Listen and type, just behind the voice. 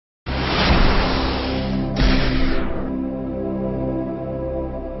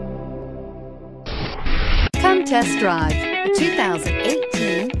Come test drive the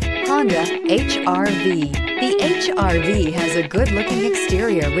 2018 Honda HR-V. The HR-V has a good-looking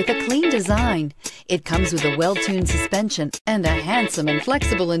exterior with a clean design. It comes with a well-tuned suspension and a handsome and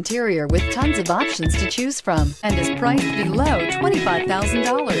flexible interior with tons of options to choose from and is priced below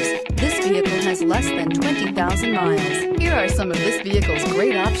 $25,000. This vehicle has less than 20,000 miles. Here are some of this vehicle's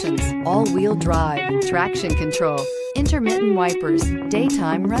great options: all-wheel drive, traction control, intermittent wipers,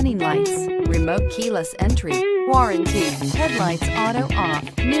 daytime running lights, remote keyless entry, warranty, headlights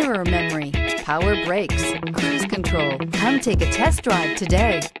auto-off, mirror memory, power brakes, cruise control. Come take a test drive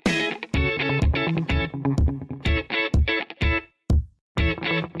today.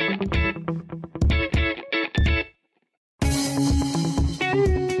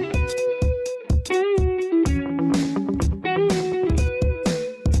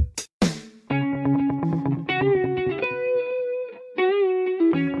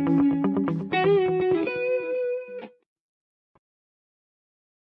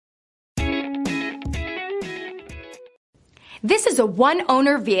 This is a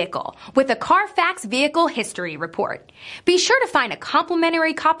one-owner vehicle with a Carfax Vehicle History Report. Be sure to find a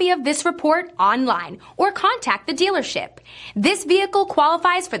complimentary copy of this report online or contact the dealership. This vehicle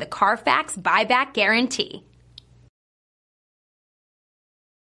qualifies for the Carfax Buyback Guarantee.